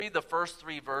Read the first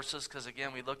 3 verses because,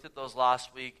 again, we looked at those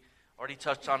last week. Already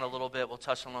touched on a little bit. We'll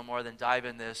touch on a little more, then dive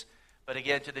in this. But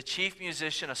again, to the chief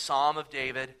musician, a psalm of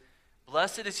David,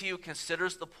 blessed is he who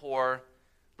considers the poor.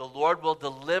 The Lord will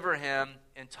deliver him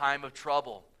in time of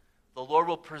trouble. The Lord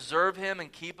will preserve him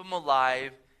and keep him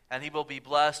alive, and he will be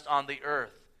blessed on the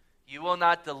earth. You will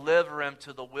not deliver him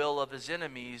to the will of his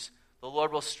enemies. The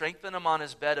Lord will strengthen him on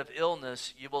his bed of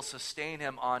illness. You will sustain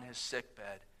him on his sick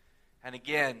bed. And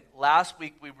again, last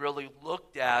week we really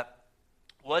looked at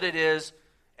what it is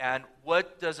and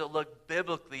what does it look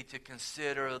biblically to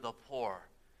consider the poor.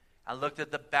 I looked at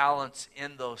the balance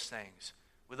in those things.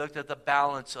 We looked at the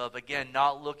balance of, again,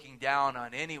 not looking down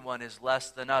on anyone as less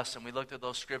than us. And we looked at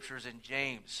those scriptures in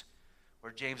James,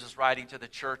 where James is writing to the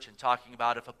church and talking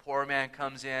about if a poor man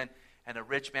comes in and a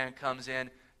rich man comes in,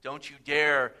 don't you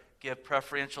dare give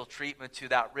preferential treatment to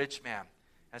that rich man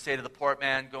and say to the poor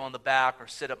man, go in the back or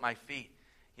sit at my feet.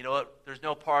 You know what? There's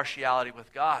no partiality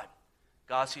with God.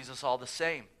 God sees us all the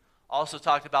same. Also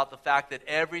talked about the fact that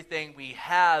everything we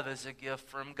have is a gift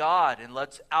from God. And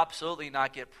let's absolutely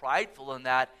not get prideful in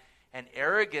that and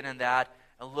arrogant in that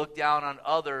and look down on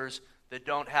others that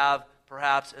don't have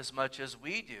perhaps as much as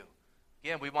we do.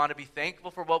 Again, we want to be thankful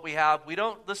for what we have. You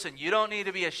don't need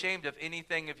to be ashamed of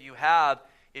anything if you have,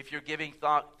 if you're giving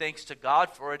thanks to God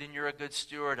for it and you're a good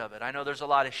steward of it. I know there's a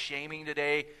lot of shaming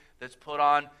today that's put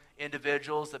on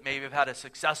individuals that maybe have had a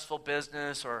successful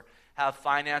business or have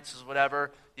finances,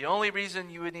 whatever. The only reason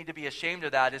you would need to be ashamed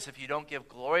of that is if you don't give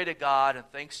glory to God and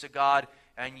thanks to God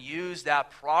and use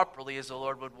that properly as the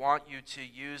Lord would want you to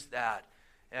use that.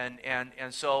 And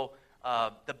so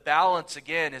the balance,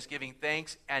 again, is giving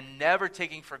thanks and never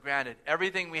taking for granted.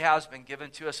 Everything we have has been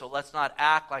given to us, so let's not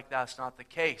act like that's not the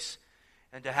case.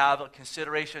 And to have a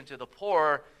consideration to the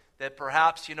poor that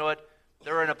perhaps, you know what,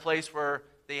 they're in a place where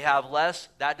they have less,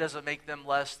 that doesn't make them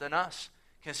less than us.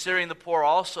 Considering the poor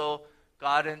also,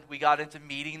 we got into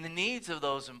meeting the needs of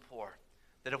those in poor.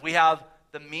 That if we have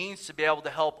the means to be able to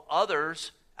help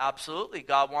others, absolutely,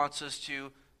 God wants us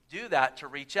to do that, to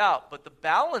reach out. But the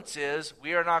balance is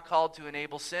we are not called to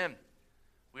enable sin.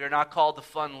 We are not called to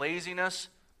fund laziness.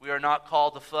 We are not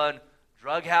called to fund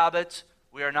drug habits.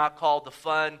 We are not called to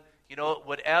fund,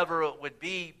 whatever it would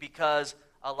be, because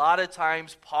a lot of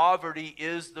times poverty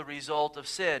is the result of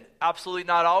sin. Absolutely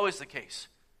not always the case.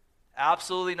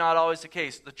 Absolutely not always the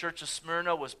case. The church of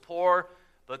Smyrna was poor,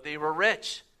 but they were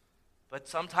rich. But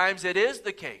sometimes it is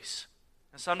the case.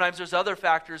 And sometimes there's other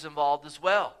factors involved as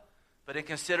well. But in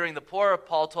considering the poor,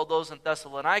 Paul told those in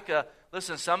Thessalonica,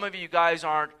 listen, some of you guys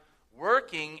aren't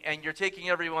working and you're taking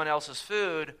everyone else's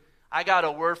food. I got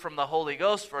a word from the Holy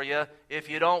Ghost for you. If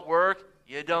you don't work,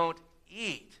 you don't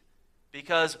eat.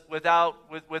 Because with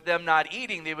them not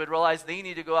eating, they would realize they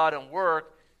need to go out and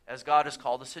work as God has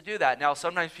called us to do that. Now,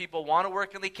 sometimes people want to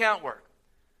work and they can't work.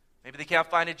 Maybe they can't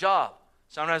find a job.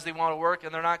 Sometimes they want to work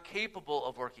and they're not capable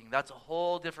of working. That's a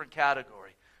whole different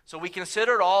category. So we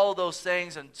considered all of those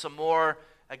things and some more.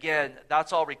 Again,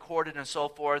 that's all recorded and so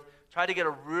forth. Try to get a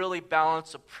really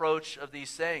balanced approach of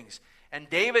these things. And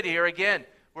David here, again,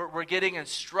 we're getting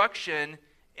instruction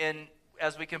in,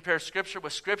 as we compare Scripture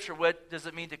with Scripture, what does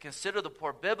it mean to consider the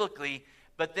poor biblically?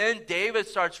 But then David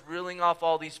starts reeling off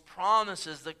all these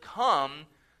promises that come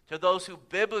to those who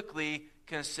biblically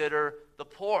consider the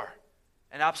poor.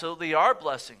 And absolutely are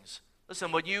blessings.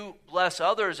 Listen, when you bless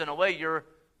others, in a way, you're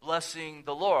blessing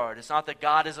the Lord. It's not that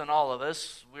God isn't all of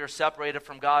us. We are separated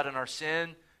from God in our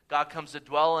sin. God comes to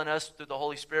dwell in us through the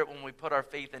Holy Spirit when we put our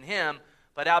faith in Him.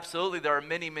 But absolutely, there are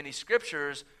many, many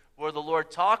scriptures where the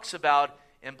Lord talks about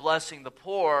in blessing the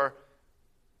poor,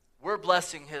 we're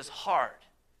blessing His heart.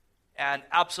 And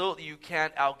absolutely, you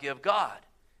can't outgive God.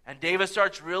 And David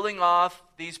starts reeling off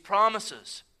these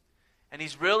promises. And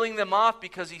he's reeling them off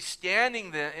because he's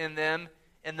standing in them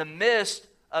in the midst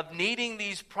of needing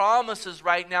these promises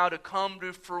right now to come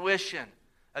to fruition.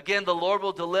 Again, the Lord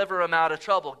will deliver him out of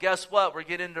trouble. Guess what? We're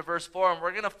getting into verse 4, and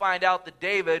we're going to find out that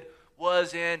David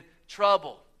was in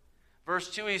trouble. Verse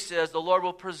 2, he says, the Lord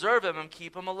will preserve him and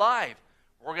keep him alive.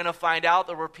 We're going to find out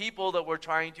there were people that were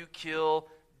trying to kill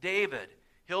David.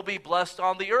 He'll be blessed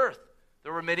on the earth.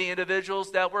 There were many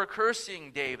individuals that were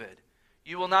cursing David.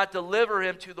 You will not deliver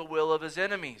him to the will of his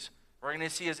enemies. We're going to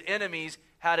see his enemies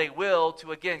had a will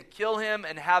to, again, kill him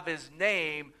and have his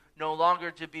name no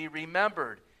longer to be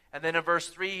remembered. And then in verse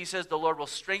 3, he says, the Lord will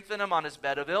strengthen him on his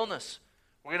bed of illness.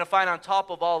 We're going to find on top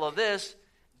of all of this,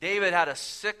 David had a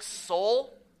sick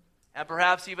soul and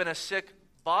perhaps even a sick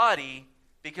body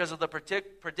because of the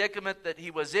predicament that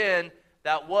he was in.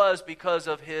 That was because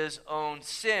of his own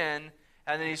sin.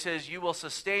 And then he says, you will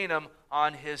sustain him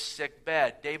on his sick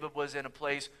bed. David was in a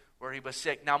place where he was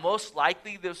sick. Now, most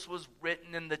likely this was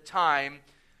written in the time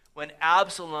when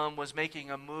Absalom was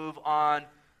making a move on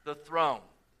the throne.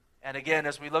 And again,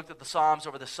 as we looked at the Psalms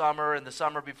over the summer and the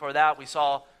summer before that, we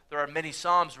saw there are many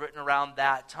Psalms written around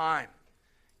that time.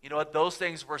 You know what? Those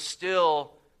things were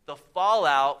still the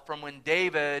fallout from when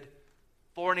David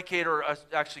fornicated, or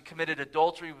actually committed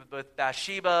adultery with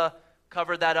Bathsheba,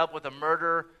 covered that up with a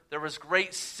murder. There was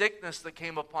great sickness that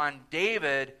came upon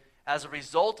David as a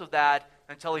result of that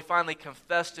until he finally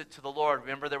confessed it to the Lord.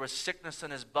 Remember, there was sickness in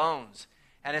his bones.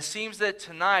 And it seems that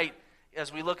tonight,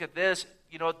 as we look at this,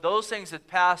 you know, those things had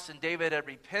passed and David had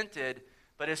repented,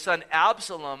 but his son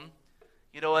Absalom,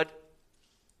 you know what,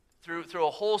 through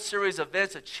a whole series of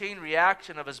events, a chain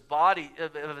reaction of his body,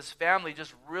 of his family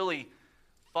just really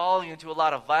falling into a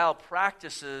lot of vile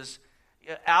practices,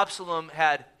 Absalom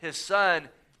his son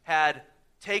had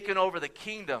taken over the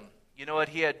kingdom. You know what,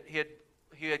 he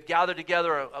had gathered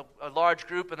together a large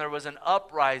group, and there was an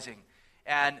uprising.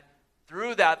 And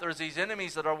through that, there's these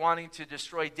enemies that are wanting to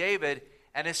destroy David.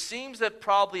 And it seems that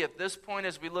probably at this point,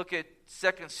 as we look at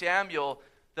 2 Samuel,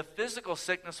 the physical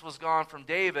sickness was gone from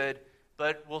David,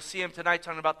 but we'll see him tonight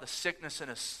talking about the sickness in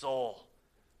his soul.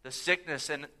 The sickness.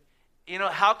 And, you know,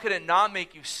 how could it not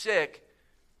make you sick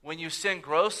when you sin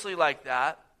grossly like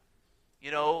that?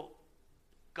 You know,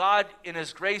 God in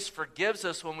his grace forgives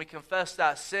us when we confess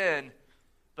that sin,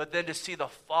 but then to see the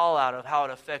fallout of how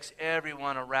it affects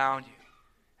everyone around you.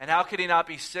 And how could he not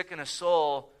be sick in his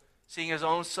soul, seeing his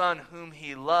own son whom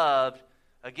he loved,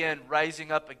 again,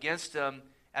 rising up against him,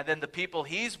 and then the people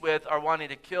he's with are wanting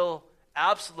to kill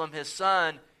Absalom, his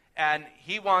son, and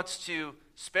he wants to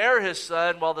spare his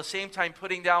son while at the same time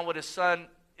putting down what his son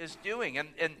is doing.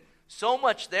 And so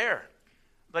much there.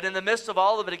 But in the midst of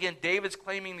all of it, again, David's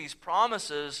claiming these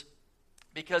promises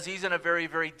because he's in a very,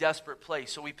 very desperate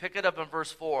place. So we pick it up in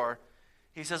verse 4.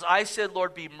 He says, I said,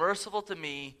 Lord, be merciful to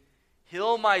me,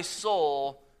 heal my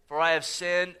soul, for I have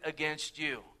sinned against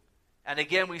you. And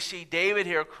again, we see David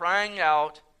here crying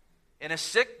out in a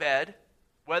sick bed,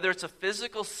 whether it's a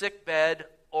physical sick bed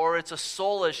or it's a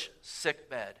soulish sick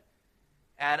bed.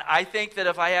 And I think that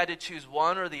if I had to choose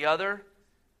one or the other,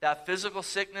 that physical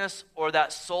sickness or that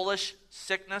soulish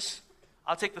sickness,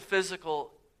 I'll take the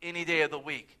physical any day of the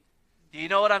week. Do you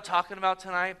know what I'm talking about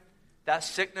tonight? That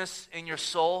sickness in your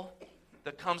soul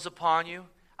that comes upon you.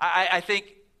 I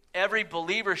think every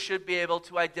believer should be able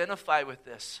to identify with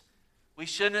this. We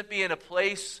shouldn't be in a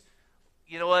place,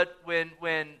 you know what, when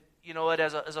you know what,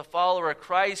 as a follower of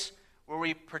Christ, where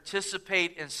we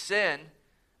participate in sin,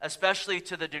 especially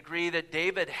to the degree that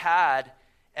David had,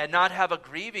 and not have a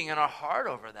grieving in our heart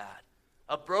over that,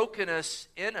 a brokenness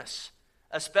in us,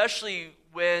 especially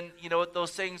when, you know,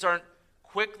 those things aren't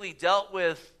quickly dealt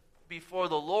with before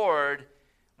the Lord,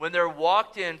 when they're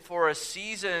walked in for a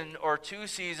season or 2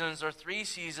 seasons or 3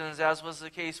 seasons, as was the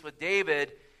case with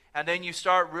David, and then you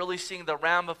start really seeing the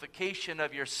ramification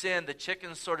of your sin, the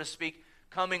chickens, so to speak,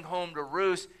 coming home to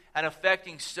roost and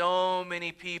affecting so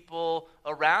many people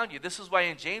around you. This is why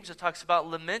in James it talks about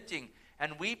lamenting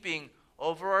and weeping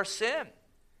over our sin.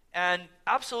 And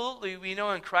absolutely, we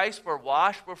know in Christ we're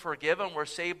washed, we're forgiven, we're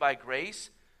saved by grace.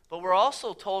 But we're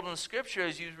also told in Scripture,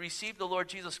 as you receive the Lord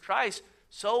Jesus Christ,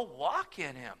 so walk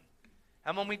in him.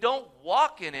 And when we don't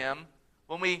walk in him,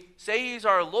 when we say he's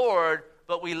our Lord,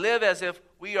 but we live as if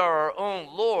we are our own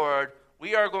Lord,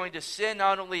 we are going to sin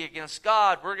not only against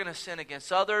God, we're going to sin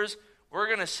against others, we're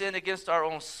going to sin against our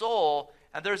own soul,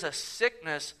 and there's a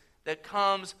sickness that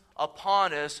comes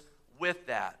upon us with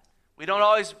that. We don't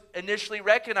always initially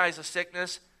recognize the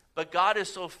sickness, but God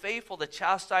is so faithful to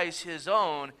chastise his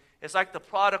own. It's like the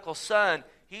prodigal son.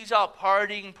 He's out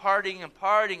partying,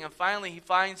 and finally he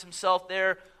finds himself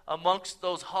there amongst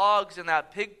those hogs in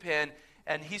that pig pen,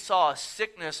 and he saw a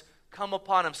sickness come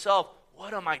upon himself.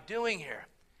 What am I doing here?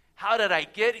 How did I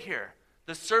get here?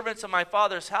 The servants of my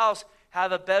father's house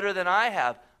have it better than I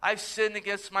have. I've sinned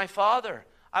against my father.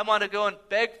 I want to go and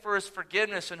beg for his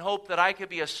forgiveness and hope that I could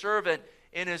be a servant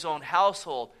in his own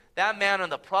household. That man on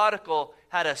the prodigal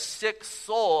had a sick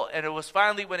soul, and it was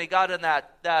finally when he got in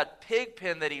that pig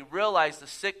pen that he realized the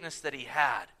sickness that he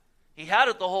had. He had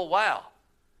it the whole while.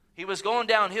 He was going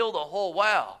downhill the whole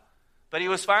while. But he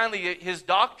was finally, his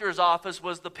doctor's office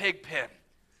was the pig pen.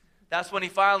 That's when he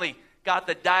finally got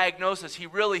the diagnosis. He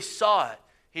really saw it.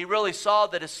 He really saw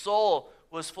that his soul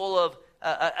was full of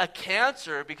a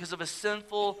cancer because of his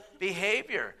sinful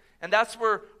behavior. And that's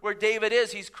where David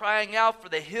is. He's crying out for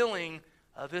the healing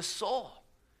of his soul.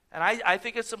 And I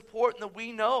think it's important that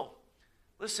we know.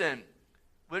 Listen,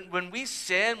 when we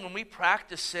sin, when we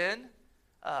practice sin,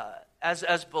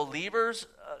 as believers,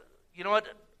 you know what?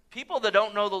 people that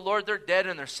don't know the Lord, they're dead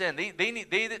in their sin. They need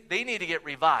to get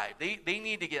revived. They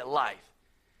need to get life.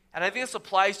 And I think this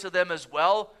applies to them as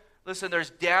well. Listen, there's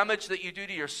damage that you do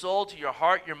to your soul, to your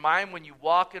heart, your mind when you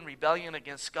walk in rebellion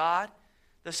against God.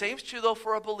 The same's true, though,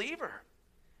 for a believer.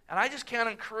 And I just can't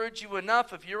encourage you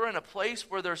enough, if you're in a place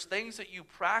where there's things that you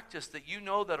practice that you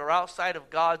know that are outside of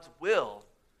God's will,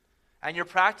 and you're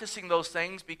practicing those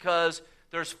things because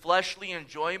there's fleshly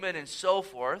enjoyment and so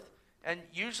forth, and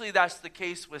usually that's the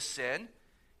case with sin.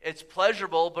 It's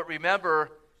pleasurable, but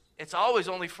remember, it's always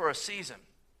only for a season.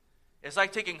 It's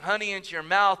like taking honey into your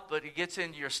mouth, but it gets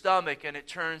into your stomach and it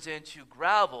turns into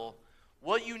gravel.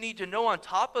 What you need to know on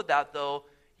top of that, though,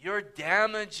 you're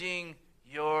damaging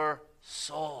your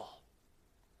soul.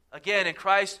 Again, in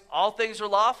Christ, all things are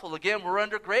lawful. Again, we're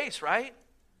under grace, right?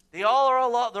 They're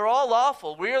all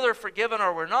lawful. We're either forgiven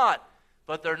or we're not,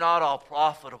 but they're not all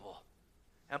profitable.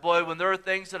 And boy, when there are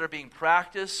things that are being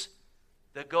practiced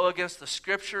that go against the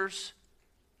Scriptures,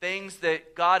 things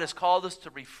that God has called us to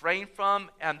refrain from,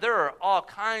 and there are all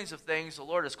kinds of things the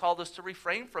Lord has called us to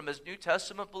refrain from as New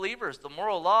Testament believers. The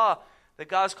moral law that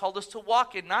God's called us to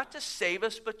walk in, not to save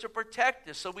us, but to protect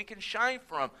us so we can shine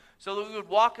for Him, so that we would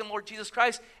walk in Lord Jesus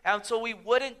Christ, and so we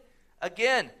wouldn't,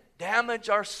 again, damage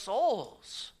our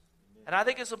souls. And I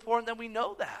think it's important that we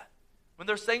know that. When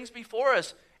there's things before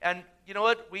us, and you know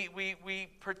what, we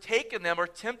partake in them, or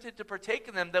tempted to partake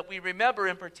in them, that we remember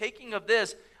in partaking of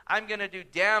this, I'm going to do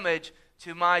damage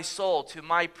to my soul, to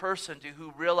my person, to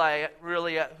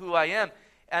who I am.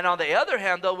 And on the other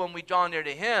hand, though, when we draw near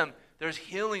to Him, there's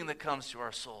healing that comes to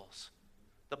our souls.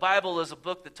 The Bible is a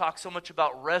book that talks so much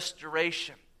about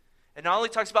restoration. It not only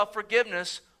talks about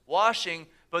forgiveness, washing,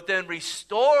 but then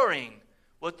restoring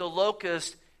what the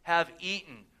locusts have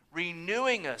eaten,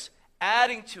 renewing us,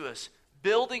 adding to us,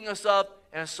 building us up,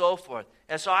 and so forth.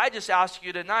 And so I just ask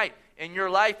you tonight, in your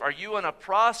life, are you in a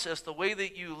process, the way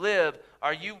that you live,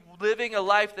 are you living a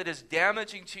life that is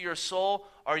damaging to your soul?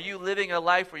 Are you living a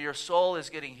life where your soul is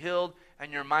getting healed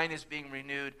and your mind is being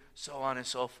renewed, so on and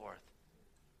so forth?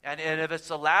 And if it's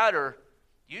the latter,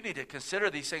 you need to consider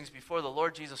these things before the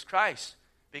Lord Jesus Christ.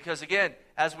 Because again,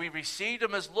 as we received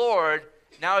Him as Lord,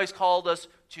 now He's called us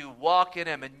to walk in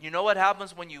Him. And you know what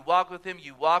happens when you walk with Him?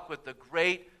 You walk with the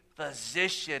great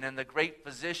physician, and the great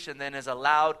physician then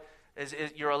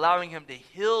you're allowing Him to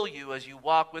heal you as you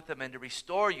walk with Him and to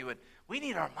restore you. And we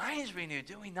need our minds renewed,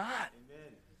 do we not?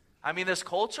 Amen. I mean, this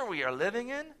culture we are living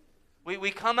in,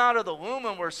 we come out of the womb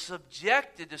and we're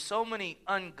subjected to so many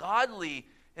ungodly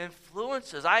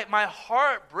influences. My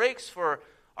heart breaks for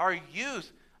our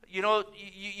youth. You know,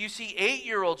 you see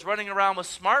 8-year-olds running around with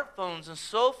smartphones and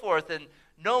so forth, and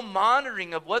no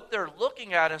monitoring of what they're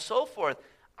looking at and so forth.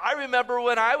 I remember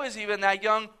when I was even that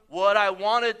young, what I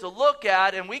wanted to look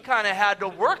at, and we kind of had to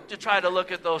work to try to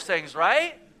look at those things,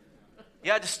 right?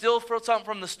 You had to steal something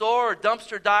from the store, or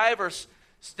dumpster dive, or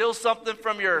steal something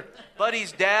from your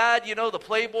buddy's dad, you know, the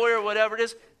Playboy or whatever it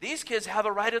is. These kids have it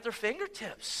right at their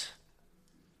fingertips.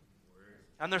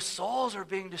 And their souls are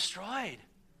being destroyed.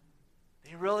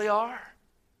 They really are.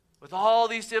 With all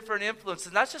these different influences.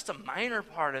 And that's just a minor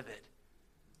part of it.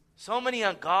 So many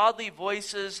ungodly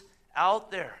voices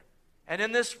out there. And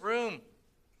in this room,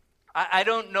 I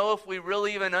don't know if we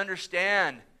really even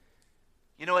understand,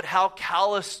 you know, how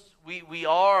callous we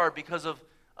are because of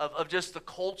just the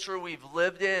culture we've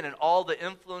lived in and all the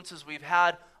influences we've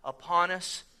had upon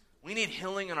us. We need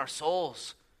healing in our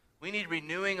souls. We need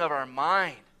renewing of our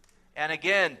mind. And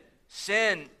again,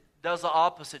 sin does the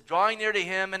opposite, drawing near to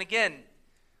Him. And again,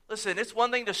 listen, it's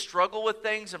one thing to struggle with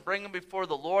things and bring them before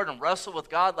the Lord and wrestle with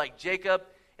God like Jacob.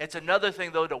 It's another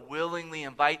thing, though, to willingly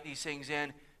invite these things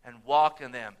in and walk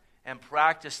in them and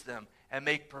practice them and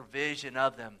make provision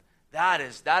of them. That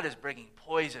is bringing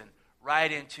poison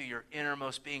right into your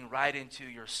innermost being, right into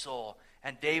your soul.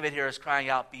 And David here is crying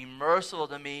out, "Be merciful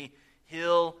to me,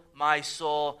 heal my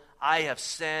soul. I have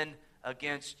sinned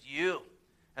against you."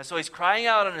 And so he's crying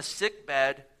out on a sick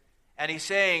bed, and he's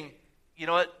saying, you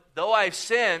know what, though I've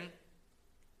sinned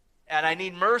and I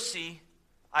need mercy,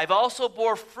 I've also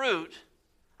bore fruit.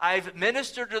 I've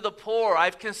ministered to the poor.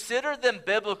 I've considered them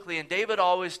biblically, and David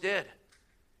always did.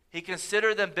 He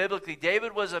considered them biblically.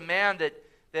 David was a man that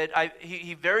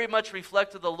he very much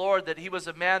reflected the Lord, that he was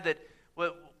a man that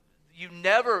you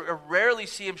never or rarely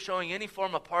see him showing any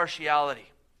form of partiality.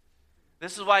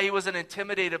 This is why he wasn't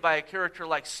intimidated by a character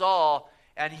like Saul,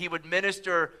 and he would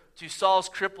minister to Saul's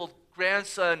crippled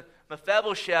grandson,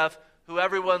 Mephibosheth, who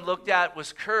everyone looked at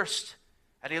was cursed.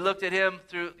 And he looked at him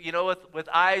through, you know, with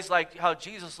eyes like how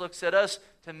Jesus looks at us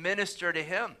to minister to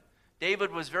him.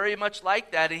 David was very much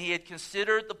like that, and he had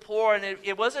considered the poor, and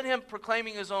it wasn't him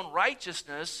proclaiming his own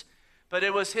righteousness, But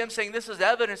it was him saying, this is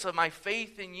evidence of my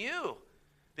faith in you.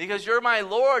 Because you're my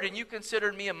Lord, and you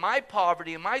considered me in my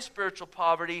poverty, in my spiritual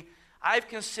poverty. I've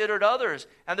considered others.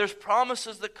 And there's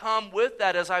promises that come with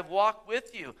that as I've walked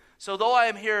with you. So though I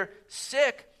am here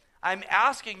sick, I'm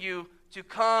asking you to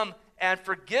come and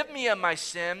forgive me of my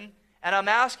sin. And I'm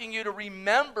asking you to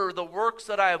remember the works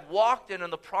that I have walked in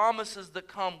and the promises that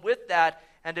come with that,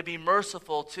 and to be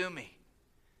merciful to me.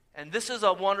 And this is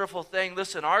a wonderful thing.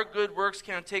 Listen, our good works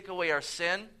can't take away our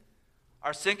sin.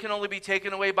 Our sin can only be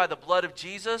taken away by the blood of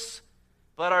Jesus,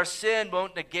 but our sin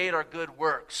won't negate our good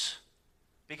works.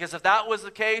 Because if that was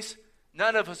the case,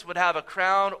 none of us would have a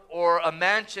crown or a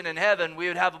mansion in heaven. We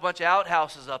would have a bunch of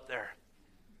outhouses up there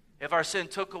if our sin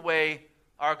took away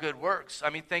our good works. I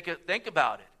mean, think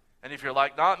about it. And if you're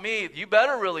like, not me, you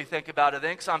better really think about it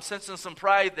then, because I'm sensing some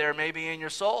pride there maybe in your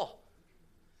soul.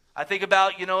 I think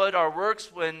about, our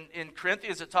works when in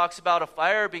Corinthians it talks about a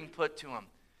fire being put to them.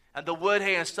 And the wood,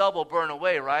 hay, and stubble burn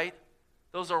away, right?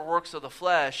 Those are works of the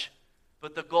flesh.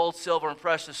 But the gold, silver, and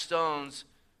precious stones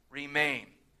remain.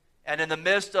 And in the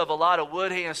midst of a lot of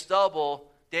wood, hay, and stubble,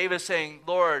 David's saying,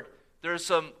 Lord, there's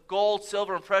some gold,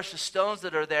 silver, and precious stones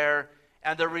that are there.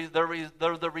 And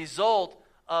they're the result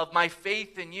of my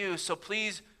faith in you. So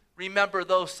please remember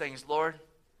those things, Lord.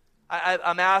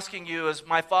 I'm asking you as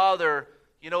my Father,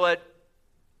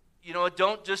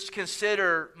 don't just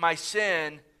consider my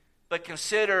sin, but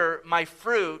consider my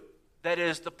fruit that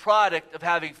is the product of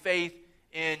having faith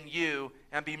in you,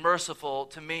 and be merciful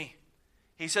to me.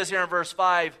 He says here in verse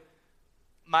 5,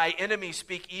 my enemies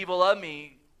speak evil of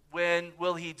me. When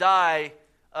will he die?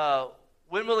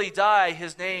 When will he die?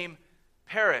 His name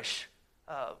perish.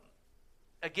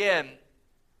 Again,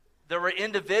 there were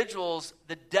individuals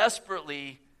that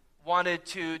desperately wanted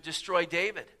to destroy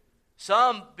David.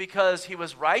 Some because he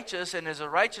was righteous and his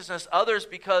righteousness, others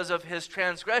because of his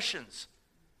transgressions.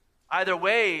 Either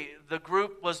way, the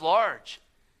group was large.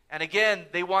 And again,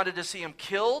 they wanted to see him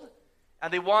killed,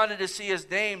 and they wanted to see his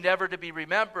name never to be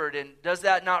remembered. And does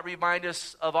that not remind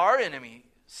us of our enemy,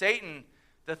 Satan,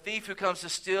 the thief who comes to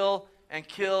steal and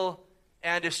kill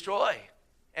and destroy?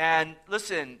 And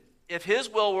listen, if his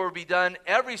will were to be done,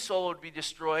 every soul would be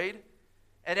destroyed,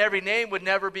 and every name would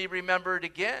never be remembered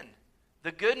again.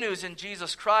 The good news in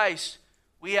Jesus Christ,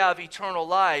 we have eternal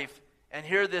life. And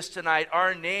hear this tonight,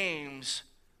 our names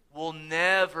will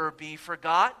never be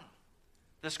forgotten.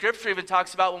 The scripture even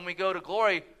talks about when we go to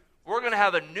glory, we're going to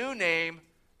have a new name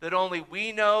that only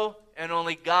we know and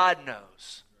only God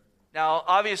knows. Now,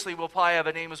 obviously, we'll probably have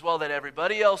a name as well that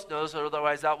everybody else knows,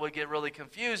 otherwise that would get really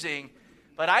confusing.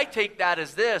 But I take that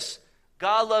as this: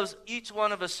 God loves each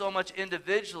one of us so much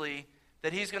individually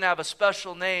that he's going to have a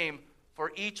special name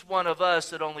for each one of us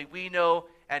that only we know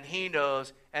and he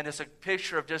knows. And it's a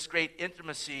picture of just great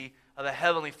intimacy of the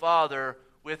Heavenly Father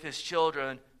with his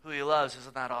children who he loves.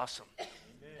 Isn't that awesome? Amen.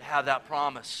 To have that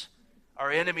promise. Our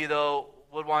enemy, though,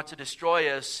 would want to destroy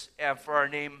us and for our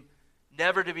name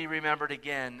never to be remembered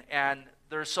again. And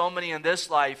there's so many in this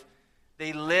life,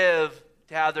 they live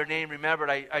to have their name remembered.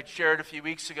 I shared a few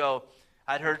weeks ago,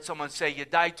 I'd heard someone say, you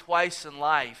die twice in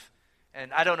life.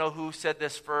 And I don't know who said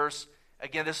this first.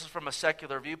 Again, this is from a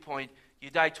secular viewpoint. You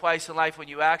die twice in life when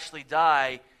you actually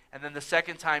die, and then the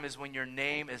second time is when your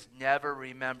name is never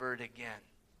remembered again.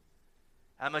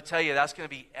 I'm going to tell you, that's going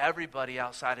to be everybody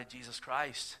outside of Jesus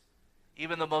Christ.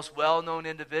 Even the most well-known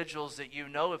individuals that you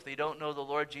know, if they don't know the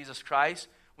Lord Jesus Christ,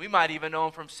 we might even know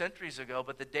him from centuries ago,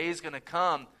 but the day is going to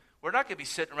come. We're not going to be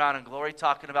sitting around in glory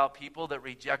talking about people that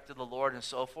rejected the Lord and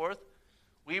so forth.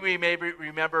 We may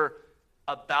remember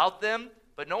about them,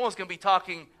 but no one's going to be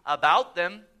talking about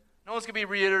them. No one's going to be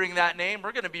reiterating that name.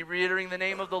 We're going to be reiterating the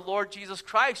name of the Lord Jesus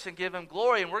Christ and give him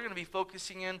glory, and we're going to be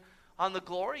focusing in on the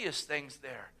glorious things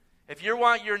there. If you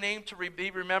want your name to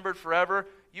be remembered forever,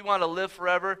 you want to live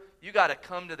forever, you got to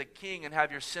come to the King and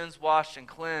have your sins washed and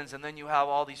cleansed, and then you have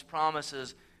all these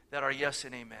promises that are yes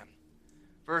and amen.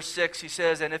 Verse 6, he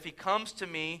says, and if he comes to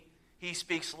me, he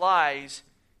speaks lies.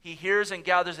 He hears and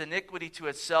gathers iniquity to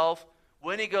itself.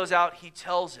 When he goes out, he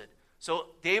tells it. So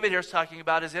David here is talking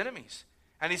about his enemies.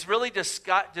 And he's really just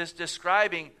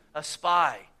describing a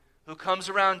spy who comes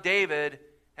around David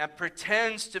and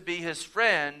pretends to be his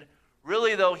friend.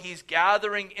 Really, though, he's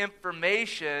gathering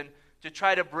information to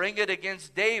try to bring it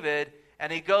against David.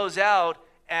 And he goes out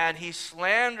and he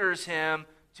slanders him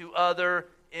to other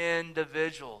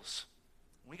individuals.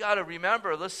 We got to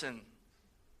remember, listen,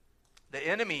 the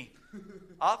enemy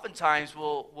oftentimes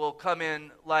will come in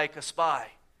like a spy.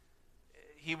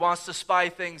 He wants to spy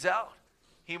things out.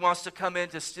 He wants to come in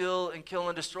to steal and kill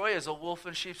and destroy as a wolf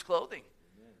in sheep's clothing.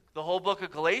 Amen. The whole book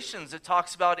of Galatians, it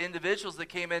talks about individuals that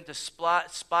came in to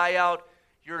spy out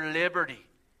your liberty.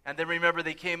 And then remember,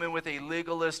 they came in with a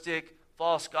legalistic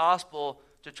false gospel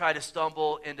to try to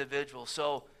stumble individuals.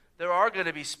 So there are going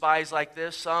to be spies like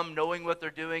this, some knowing what they're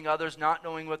doing, others not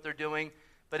knowing what they're doing.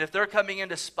 But if they're coming in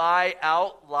to spy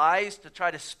out lies, to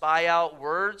try to spy out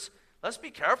words, let's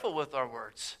be careful with our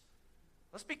words.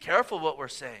 Let's be careful what we're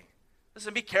saying.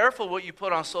 Listen, be careful what you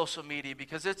put on social media,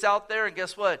 because it's out there, and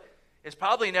guess what? It's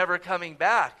probably never coming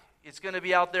back. It's going to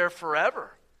be out there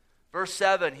forever. Verse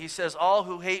 7, he says, all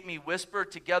who hate me whisper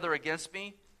together against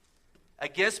me.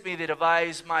 Against me they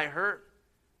devise my hurt.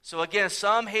 So again,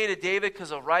 some hated David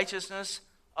because of righteousness.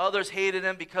 Others hated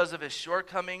him because of his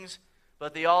shortcomings.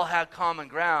 But they all had common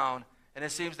ground. And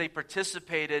it seems they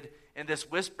participated in this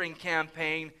whispering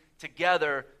campaign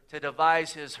together to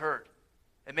devise his hurt.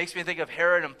 It makes me think of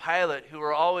Herod and Pilate, who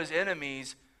were always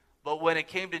enemies. But when it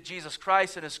came to Jesus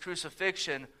Christ and his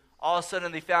crucifixion, all of a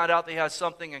sudden they found out they had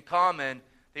something in common.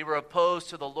 They were opposed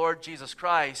to the Lord Jesus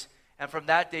Christ. And from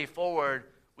that day forward,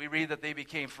 we read that they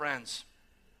became friends.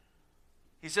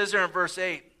 He says there in verse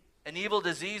 8, an evil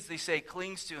disease, they say,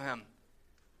 clings to him.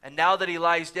 And now that he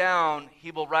lies down,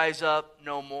 he will rise up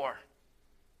no more.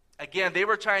 Again, they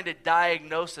were trying to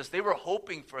diagnose this. They were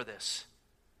hoping for this.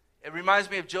 It reminds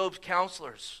me of Job's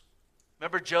counselors.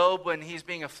 Remember Job when he's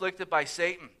being afflicted by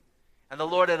Satan? And the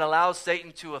Lord had allowed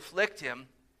Satan to afflict him.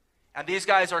 And these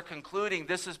guys are concluding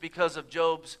this is because of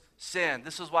Job's sin.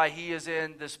 This is why he is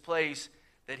in this place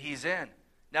that he's in.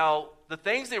 Now, the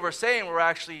things they were saying were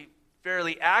actually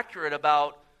fairly accurate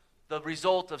about the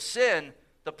result of sin.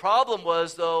 The problem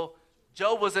was, though,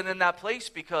 Job wasn't in that place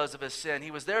because of his sin.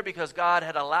 He was there because God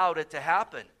had allowed it to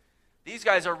happen. These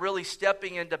guys are really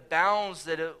stepping into bounds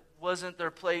that it wasn't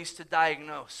their place to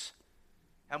diagnose.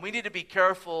 And we need to be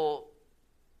careful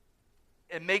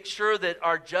and make sure that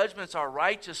our judgments are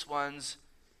righteous ones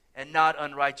and not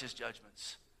unrighteous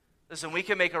judgments. Listen, we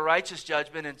can make a righteous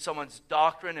judgment in someone's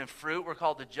doctrine and fruit. We're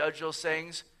called to judge those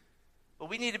things. But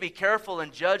we need to be careful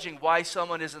in judging why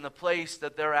someone is in the place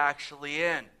that they're actually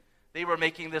in. They were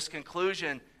making this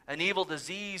conclusion, an evil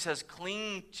disease has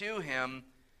clinged to him.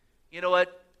 You know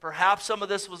what? Perhaps some of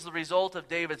this was the result of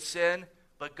David's sin,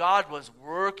 but God was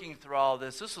working through all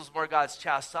this. This was more God's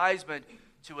chastisement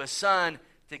to his son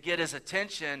to get his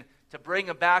attention, to bring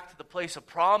him back to the place of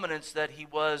prominence that he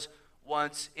was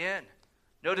once in.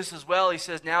 Notice as well, he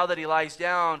says, now that he lies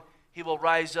down, he will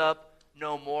rise up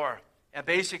no more. And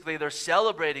basically, they're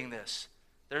celebrating this.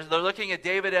 They're looking at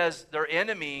David as their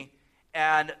enemy,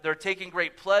 and they're taking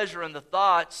great pleasure in the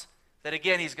thoughts that,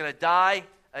 again, he's going to die,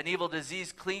 an evil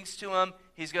disease clings to him,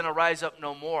 he's going to rise up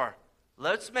no more.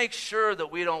 Let's make sure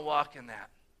that we don't walk in that.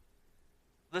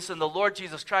 Listen, the Lord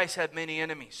Jesus Christ had many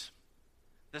enemies.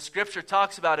 The scripture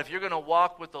talks about if you're going to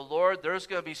walk with the Lord, there's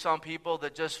going to be some people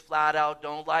that just flat out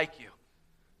don't like you.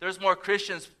 There's more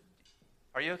Christians.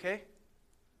 Are you okay?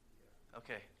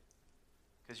 Okay.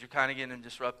 Because you're kind of getting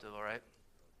disruptive, all right?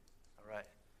 All right.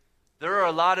 There are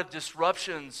a lot of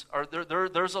disruptions, or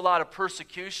there's a lot of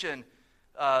persecution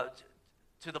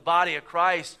to the body of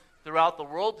Christ throughout the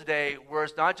world today, where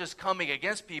it's not just coming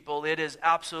against people, it is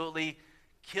absolutely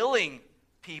killing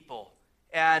people.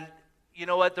 And you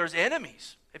know what? There's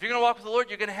enemies. If you're going to walk with the Lord,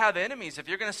 you're going to have enemies. If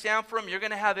you're going to stand for him, you're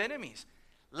going to have enemies.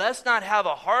 Let's not have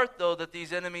a heart, though, that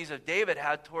these enemies of David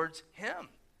had towards him.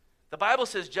 The Bible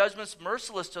says judgment's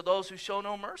merciless to those who show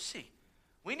no mercy.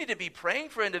 We need to be praying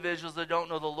for individuals that don't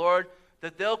know the Lord,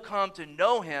 that they'll come to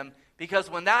know him, because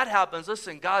when that happens,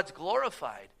 listen, God's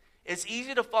glorified. It's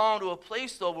easy to fall into a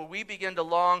place, though, where we begin to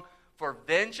long for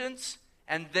vengeance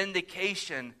and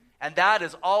vindication, and that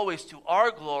is always to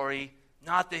our glory,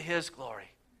 not to his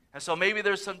glory. And so maybe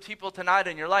there's some people tonight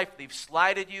in your life, they've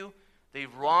slighted you,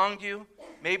 they've wronged you.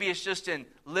 Maybe it's just in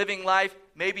living life.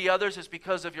 Maybe others it's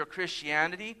because of your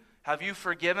Christianity. Have you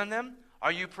forgiven them?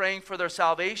 Are you praying for their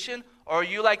salvation? Or are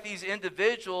you like these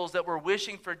individuals that were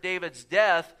wishing for David's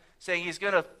death, saying he's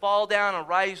going to fall down and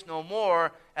rise no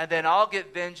more, and then I'll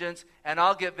get vengeance and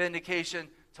I'll get vindication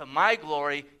to my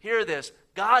glory? Hear this.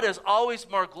 God is always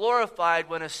more glorified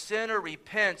when a sinner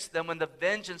repents than when the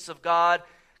vengeance of God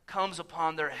comes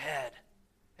upon their head.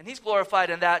 And he's glorified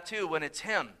in that too when it's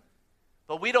him.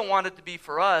 But we don't want it to be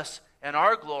for us and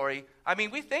our glory. I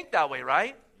mean, we think that way,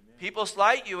 right? Amen. People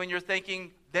slight you and you're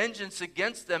thinking vengeance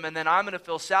against them, and then I'm going to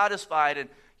feel satisfied, and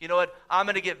you know what? I'm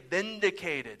going to get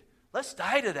vindicated. Let's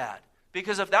die to that.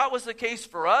 Because if that was the case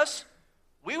for us,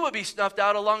 we would be snuffed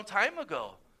out a long time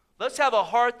ago. Let's have a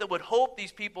heart that would hope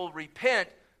these people repent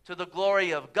to the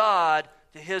glory of God,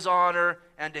 to his honor,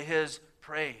 and to his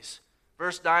praise.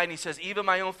 Verse 9, he says, even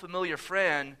my own familiar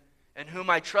friend, in whom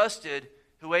I trusted,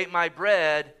 who ate my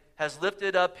bread, has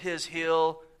lifted up his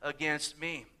heel against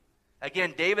me.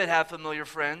 Again, David had familiar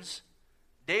friends.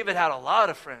 David had a lot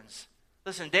of friends.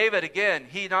 Listen, David, again,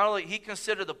 he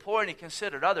considered the poor and he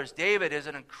considered others. David is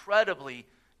an incredibly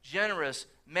generous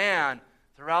man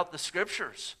throughout the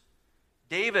scriptures.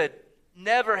 David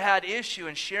never had issue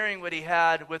in sharing what he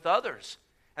had with others.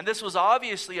 And this was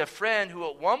obviously a friend who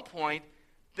at one point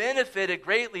benefited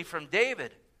greatly from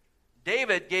David.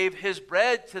 David gave his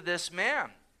bread to this man.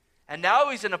 And now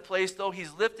he's in a place, though,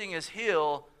 he's lifting his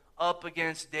heel up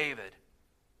against David.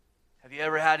 Have you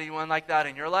ever had anyone like that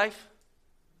in your life?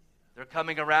 They're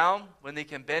coming around when they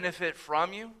can benefit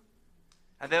from you.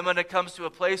 And then when it comes to a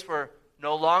place where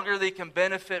no longer they can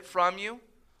benefit from you,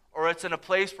 or it's in a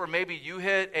place where maybe you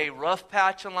hit a rough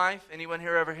patch in life. Anyone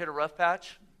here ever hit a rough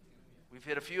patch? We've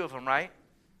hit a few of them, right?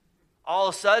 All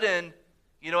of a sudden,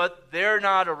 you know what? They're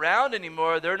not around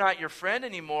anymore. They're not your friend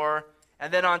anymore.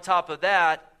 And then on top of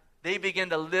that, they begin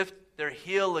to lift their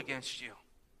heel against you.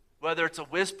 Whether it's a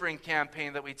whispering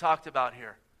campaign that we talked about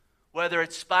here, whether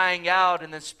it's spying out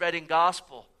and then spreading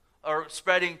gospel or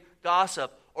spreading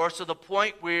gossip, or to the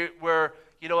point where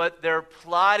you know what, they're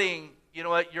plotting, you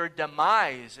know what, your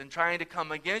demise and trying to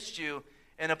come against you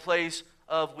in a place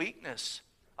of weakness.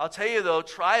 I'll tell you though,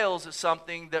 trials is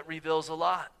something that reveals a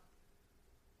lot.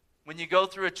 When you go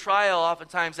through a trial,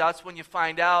 oftentimes that's when you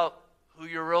find out who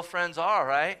your real friends are,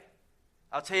 right?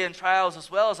 I'll tell you, in trials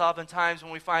as well as oftentimes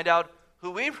when we find out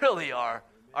who we really are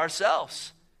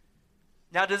ourselves.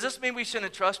 Now, does this mean we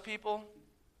shouldn't trust people?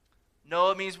 No,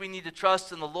 it means we need to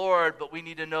trust in the Lord, but we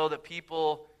need to know that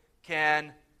people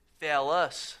can fail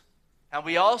us. And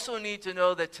we also need to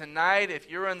know that tonight, if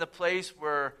you're in the place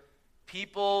where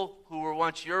people who were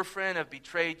once your friend have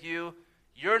betrayed you,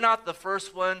 you're not the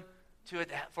first one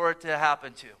for it to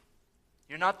happen to.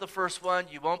 You're not the first one.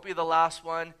 You won't be the last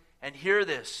one. And hear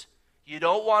this. You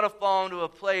don't want to fall into a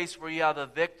place where you have a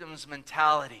victim's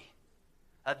mentality.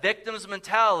 A victim's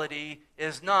mentality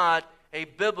is not a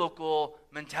biblical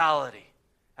mentality.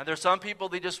 And there's some people,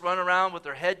 they just run around with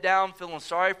their head down, feeling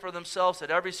sorry for themselves at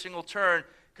every single turn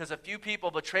because a few people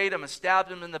betrayed them and stabbed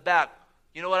them in the back.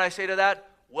 You know what I say to that?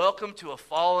 Welcome to a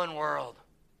fallen world.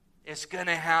 It's going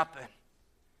to happen.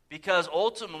 Because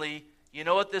ultimately, you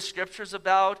know what this scripture's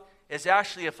about? It's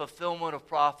actually a fulfillment of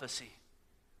prophecy.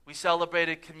 We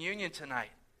celebrated communion tonight.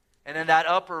 And in that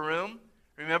upper room,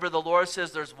 remember the Lord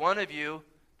says there's one of you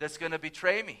that's going to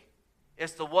betray me.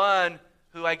 It's the one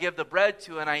who I give the bread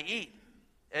to and I eat.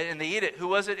 And they eat it. Who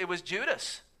was it? It was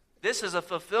Judas. This is a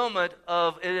fulfillment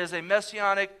of, it is a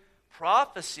messianic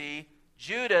prophecy.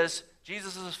 Judas,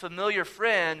 Jesus' familiar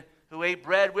friend who ate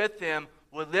bread with him,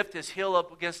 would lift his heel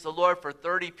up against the Lord for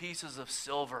 30 pieces of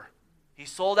silver. He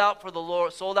sold out the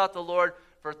Lord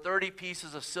for 30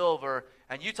 pieces of silver.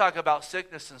 And you talk about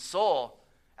sickness and soul.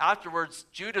 Afterwards,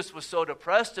 Judas was so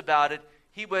depressed about it,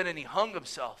 he went and he hung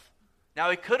himself. Now,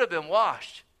 he could have been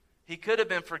washed. He could have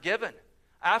been forgiven.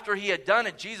 After he had done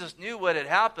it, Jesus knew what had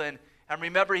happened. And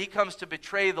remember, he comes to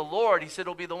betray the Lord. He said,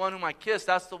 it'll be the one whom I kiss.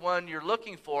 That's the one you're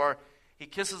looking for. He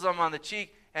kisses him on the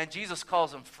cheek, and Jesus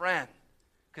calls him friend.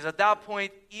 Because at that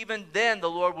point, even then, the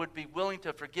Lord would be willing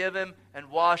to forgive him and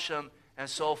wash him and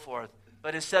so forth.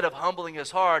 But instead of humbling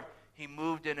his heart, he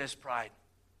moved in his pride.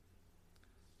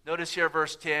 Notice here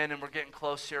verse 10, and we're getting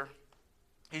close here.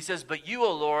 He says, but you,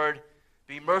 O Lord,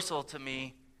 be merciful to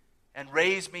me and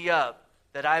raise me up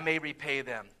that I may repay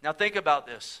them. Now think about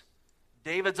this.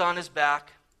 David's on his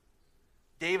back.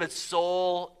 David's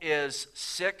soul is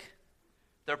sick.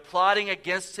 They're plotting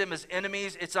against him as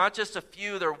enemies. It's not just a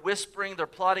few. They're whispering. They're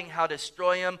plotting how to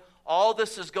destroy him. All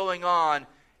this is going on.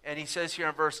 And he says here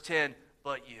in verse 10,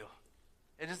 but you.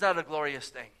 And isn't that a glorious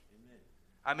thing? Amen.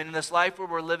 I mean, in this life where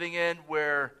we're living in,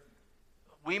 where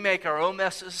we make our own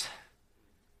messes,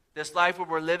 this life where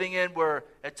we're living in, where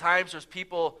at times there's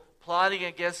people plotting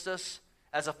against us,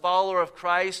 as a follower of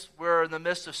Christ, we're in the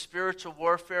midst of spiritual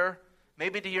warfare.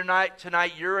 Maybe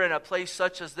tonight you're in a place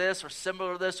such as this or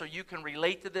similar to this, or you can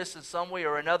relate to this in some way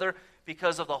or another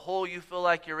because of the hole you feel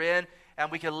like you're in,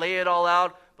 and we can lay it all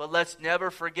out, but let's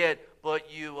never forget,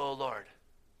 but you, O Lord.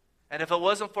 And if it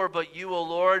wasn't for but you, O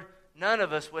Lord, none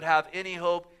of us would have any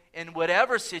hope in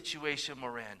whatever situation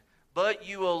we're in. But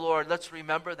you, O Lord, let's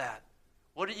remember that.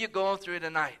 What are you going through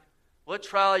tonight? What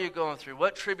trial are you going through?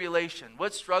 What tribulation?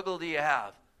 What struggle do you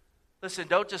have? Listen,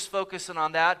 don't just focus in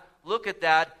on that. Look at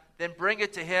that, then bring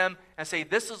it to him and say,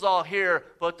 this is all here,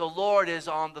 but the Lord is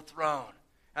on the throne.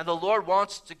 And the Lord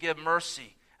wants to give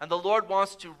mercy. And the Lord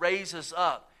wants to raise us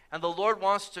up. And the Lord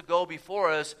wants to go before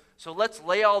us. So let's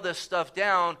lay all this stuff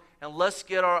down and let's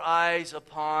get our eyes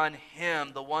upon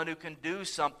him, the one who can do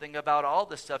something about all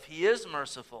this stuff. He is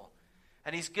merciful.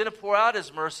 And he's going to pour out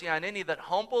his mercy on any that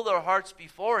humble their hearts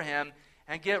before him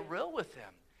and get real with him.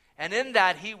 And in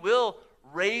that, he will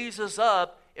raise us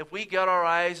up if we get our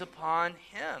eyes upon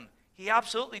him. He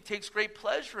absolutely takes great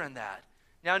pleasure in that.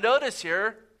 Now notice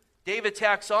here, David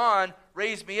tacks on,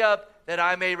 raise me up that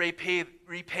I may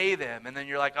repay them. And then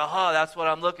you're like, aha, that's what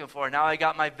I'm looking for. Now I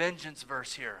got my vengeance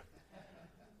verse here.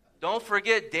 Don't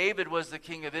forget, David was the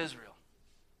king of Israel.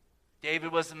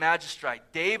 David was the magistrate.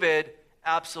 David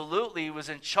absolutely was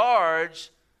in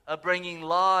charge of bringing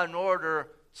law and order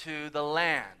to the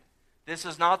land. This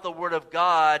is not the word of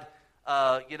God,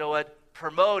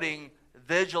 promoting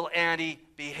vigilante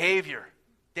behavior.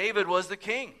 David was the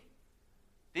king.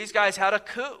 These guys had a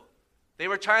coup. They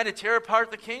were trying to tear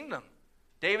apart the kingdom.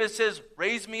 David says,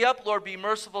 raise me up, Lord, be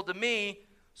merciful to me,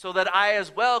 so that I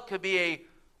as well could be a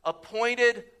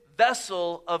appointed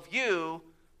vessel of you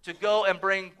to go and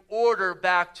bring order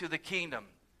back to the kingdom.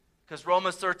 Because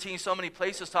Romans 13, so many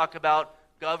places talk about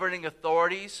governing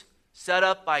authorities set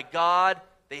up by God.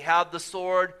 They have the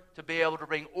sword to be able to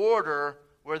bring order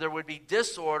where there would be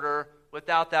disorder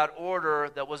without that order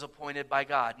that was appointed by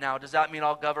God. Now, does that mean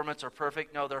all governments are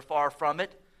perfect? No, they're far from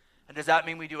it. And does that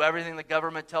mean we do everything the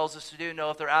government tells us to do?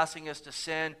 No, if they're asking us to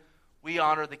sin, we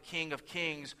honor the King of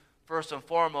Kings first and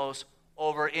foremost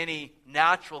over any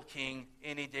natural king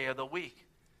any day of the week.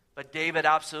 But David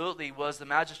absolutely was the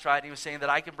magistrate. He was saying that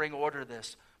I can bring order to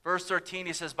this. Verse 13,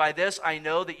 he says, by this I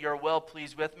know that you're well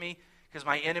pleased with me, because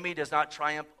my enemy does not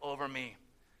triumph over me.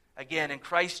 Again, in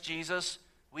Christ Jesus,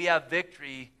 we have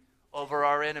victory over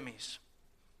our enemies.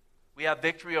 We have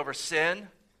victory over sin,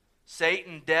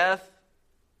 Satan, death,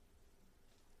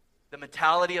 the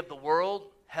mentality of the world,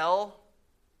 hell,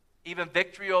 even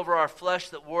victory over our flesh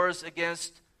that wars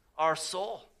against our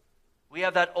soul. We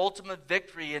have that ultimate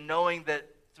victory in knowing that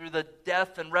through the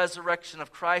death and resurrection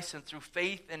of Christ and through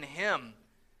faith in him,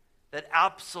 that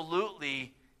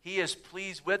absolutely he is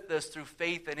pleased with us through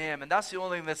faith in him. And that's the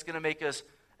only thing that's going to make us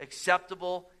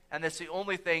acceptable. And that's the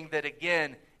only thing that,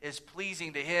 again, is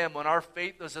pleasing to him when our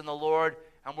faith is in the Lord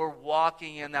and we're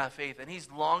walking in that faith. And he's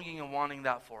longing and wanting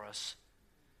that for us.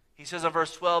 He says in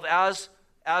verse 12,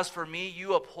 As for me,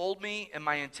 you uphold me in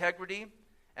my integrity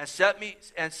and set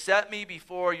me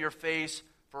before your face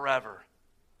forever.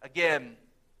 Again,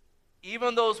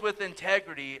 even those with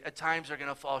integrity at times are going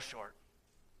to fall short.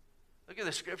 Look at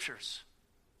the scriptures.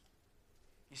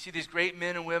 You see these great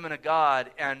men and women of God,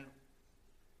 and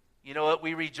you know what?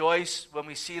 We rejoice when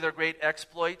we see their great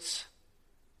exploits.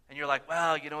 And you're like,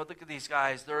 wow, look at these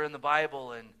guys. They're in the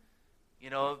Bible. And,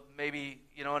 maybe,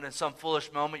 and in some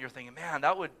foolish moment you're thinking, man,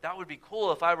 that would be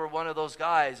cool if I were one of those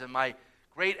guys. And my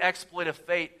great exploit of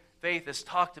faith is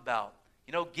talked about.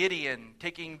 Gideon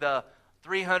taking the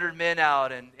 300 men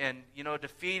out and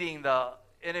defeating the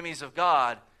enemies of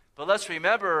God. But let's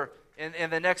remember, in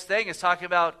the next thing is talking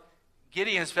about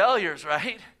Gideon's failures,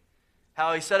 right?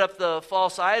 How he set up the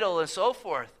false idol and so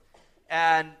forth.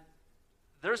 And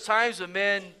there's times when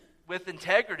men with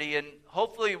integrity, and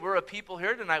hopefully we're a people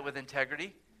here tonight with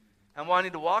integrity and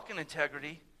wanting to walk in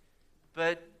integrity,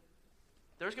 but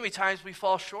there's going to be times we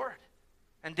fall short.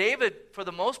 And David, for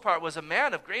the most part, was a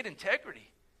man of great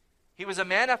integrity. He was a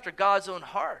man after God's own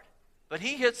heart, but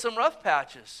he hit some rough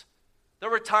patches. There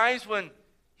were times when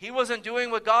he wasn't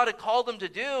doing what God had called him to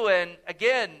do, and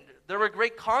again, there were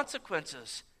great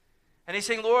consequences. And he's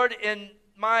saying, Lord, in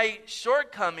my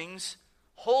shortcomings,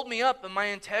 hold me up in my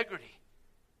integrity.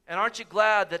 And aren't you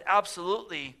glad that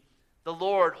absolutely the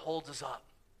Lord holds us up?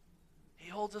 He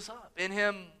holds us up. In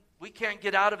him, we can't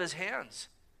get out of his hands.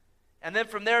 And then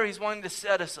from there, he's wanting to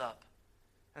set us up.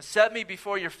 And set me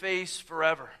before your face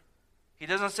forever. He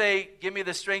doesn't say, give me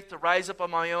the strength to rise up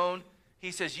on my own.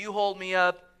 He says, you hold me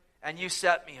up and you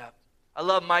set me up. I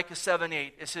love Micah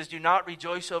 7:8. It says, do not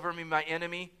rejoice over me, my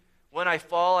enemy. When I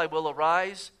fall, I will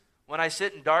arise. When I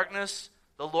sit in darkness,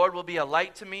 the Lord will be a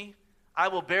light to me. I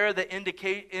will bear the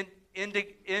indignation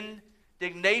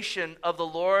of the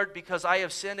Lord because I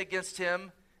have sinned against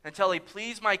him until he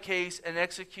pleads my case and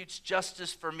executes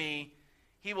justice for me.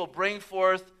 He will bring me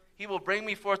forth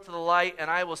to the light, and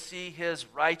I will see his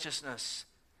righteousness.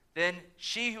 Then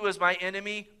she who is my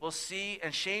enemy will see,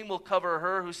 and shame will cover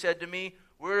her who said to me,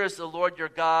 where is the Lord your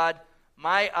God?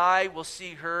 My eye will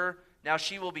see her. Now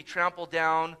she will be trampled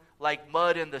down like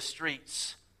mud in the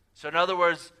streets. So in other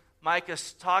words,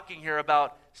 Micah's talking here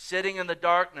about sitting in the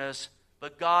darkness,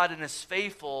 but God in his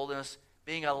faithfulness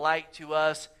being a light to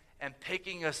us and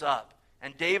picking us up.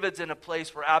 And David's in a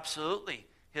place where absolutely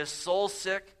his soul's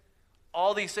sick.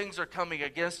 All these things are coming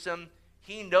against him.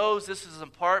 He knows this is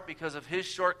in part because of his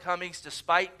shortcomings,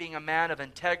 despite being a man of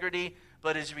integrity,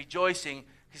 but is rejoicing.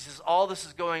 He says, all this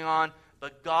is going on,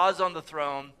 but God's on the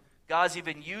throne. God's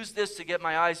even used this to get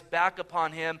my eyes back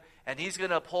upon him, and he's going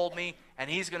to uphold me, and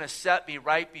he's going to set me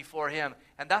right before him.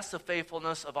 And that's the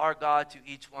faithfulness of our God to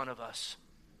each one of us.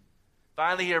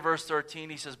 Finally here, verse 13,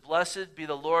 he says, "Blessed be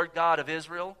the Lord God of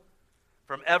Israel,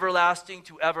 from everlasting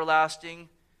to everlasting.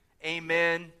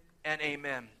 Amen and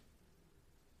amen."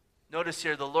 Notice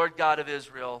here, the Lord God of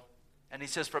Israel, and he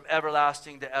says from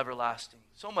everlasting to everlasting.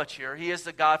 So much here. He is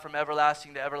the God from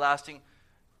everlasting to everlasting.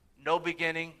 No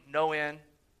beginning, no end.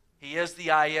 He is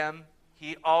the I am.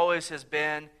 He always has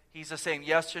been. He's the same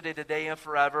yesterday, today, and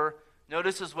forever.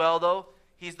 Notice as well, though,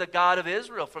 he's the God of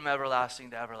Israel from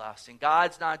everlasting to everlasting.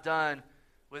 God's not done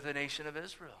with the nation of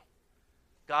Israel.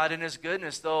 God in his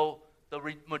goodness, though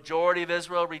the majority of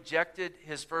Israel rejected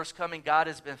his first coming, God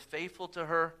has been faithful to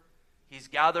her. He's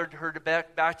gathered her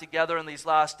back together in these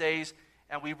last days.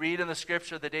 And we read in the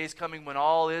scripture the days coming when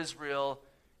all Israel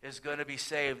is going to be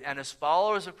saved. And as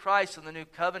followers of Christ in the new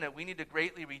covenant, we need to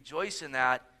greatly rejoice in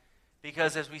that,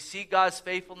 because as we see God's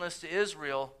faithfulness to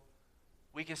Israel,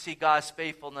 we can see God's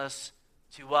faithfulness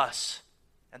to us.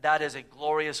 And that is a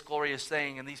glorious, glorious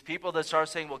thing. And these people that start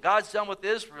saying, well, God's done with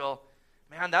Israel,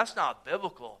 man, that's not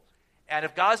biblical. And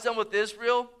if God's done with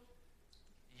Israel,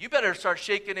 you better start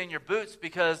shaking in your boots,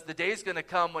 because the day's going to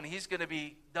come when he's going to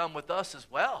be done with us as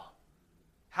well.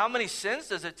 How many sins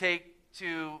does it take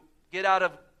to get out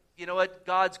of,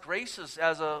 God's graces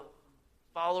as a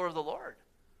follower of the Lord?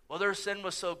 Well, their sin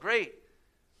was so great.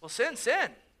 Well, sin,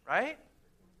 right?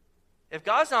 If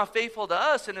God's not faithful to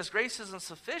us and his grace isn't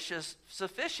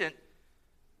sufficient,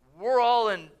 we're all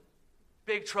in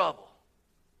big trouble.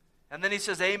 And then he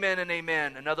says, amen and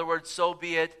amen. In other words, so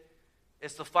be it.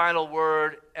 It's the final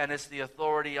word, and it's the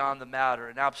authority on the matter.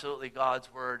 And absolutely,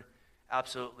 God's word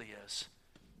absolutely is.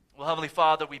 Well, Heavenly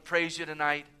Father, we praise you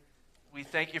tonight. We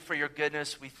thank you for your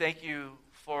goodness. We thank you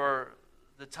for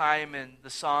the time in the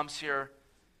Psalms here.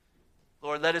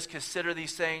 Lord, let us consider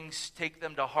these things, take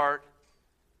them to heart.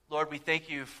 Lord, we thank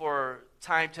you for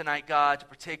time tonight, God, to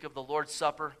partake of the Lord's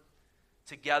Supper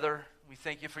together. We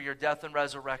thank you for your death and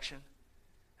resurrection.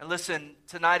 And listen,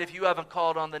 tonight, if you haven't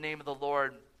called on the name of the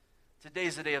Lord,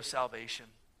 today's the day of salvation.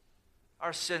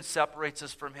 Our sin separates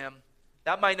us from him.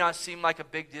 That might not seem like a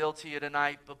big deal to you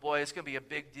tonight, but boy, it's going to be a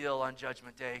big deal on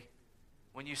Judgment Day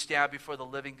when you stand before the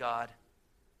living God.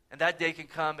 And that day can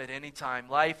come at any time.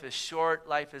 Life is short.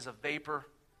 Life is a vapor.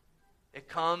 It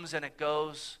comes and it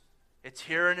goes. It's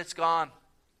here and it's gone.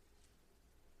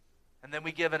 And then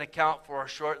we give an account for our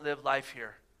short-lived life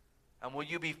here. And will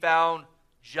you be found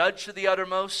judged to the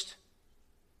uttermost,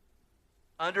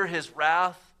 under his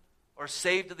wrath, or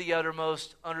saved to the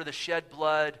uttermost under the shed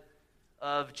blood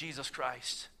of Jesus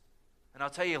Christ? And I'll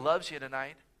tell you, he loves you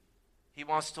tonight. He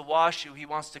wants to wash you. He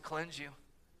wants to cleanse you.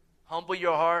 Humble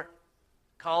your heart.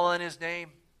 Call on his name.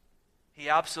 He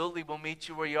absolutely will meet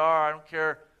you where you are. I don't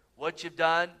care what you've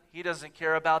done. He doesn't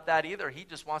care about that either. He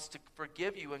just wants to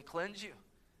forgive you and cleanse you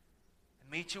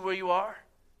and meet you where you are.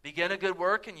 Begin a good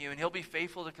work in you, and he'll be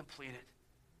faithful to complete it.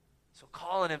 So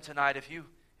call on him tonight if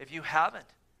you haven't.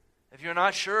 If you're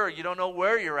not sure, you don't know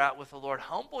where you're at with the Lord,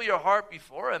 humble your heart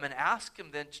before him and ask him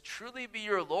then to truly be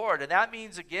your Lord. And that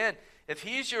means, again, if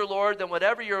he's your Lord, then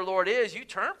whatever your Lord is, you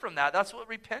turn from that. That's what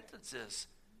repentance is.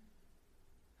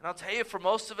 And I'll tell you, for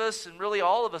most of us, and really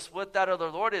all of us, what that other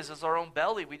Lord is our own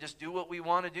belly. We just do what we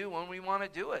want to do when we want to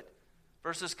do it,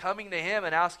 versus coming to him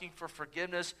and asking for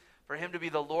forgiveness, for him to be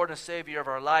the Lord and Savior of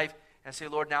our life, and say,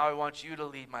 Lord, now I want you to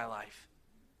lead my life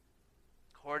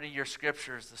according to your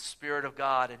scriptures, the Spirit of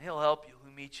God, and he'll help you.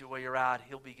 He'll meet you where you're at.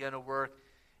 He'll begin a work,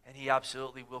 and he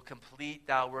absolutely will complete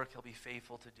that work. He'll be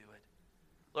faithful to do it.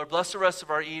 Lord, bless the rest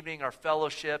of our evening, our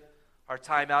fellowship, our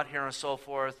time out here, and so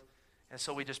forth. And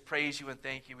so we just praise you and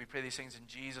thank you. We pray these things in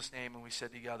Jesus' name, and we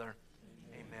said together,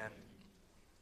 amen.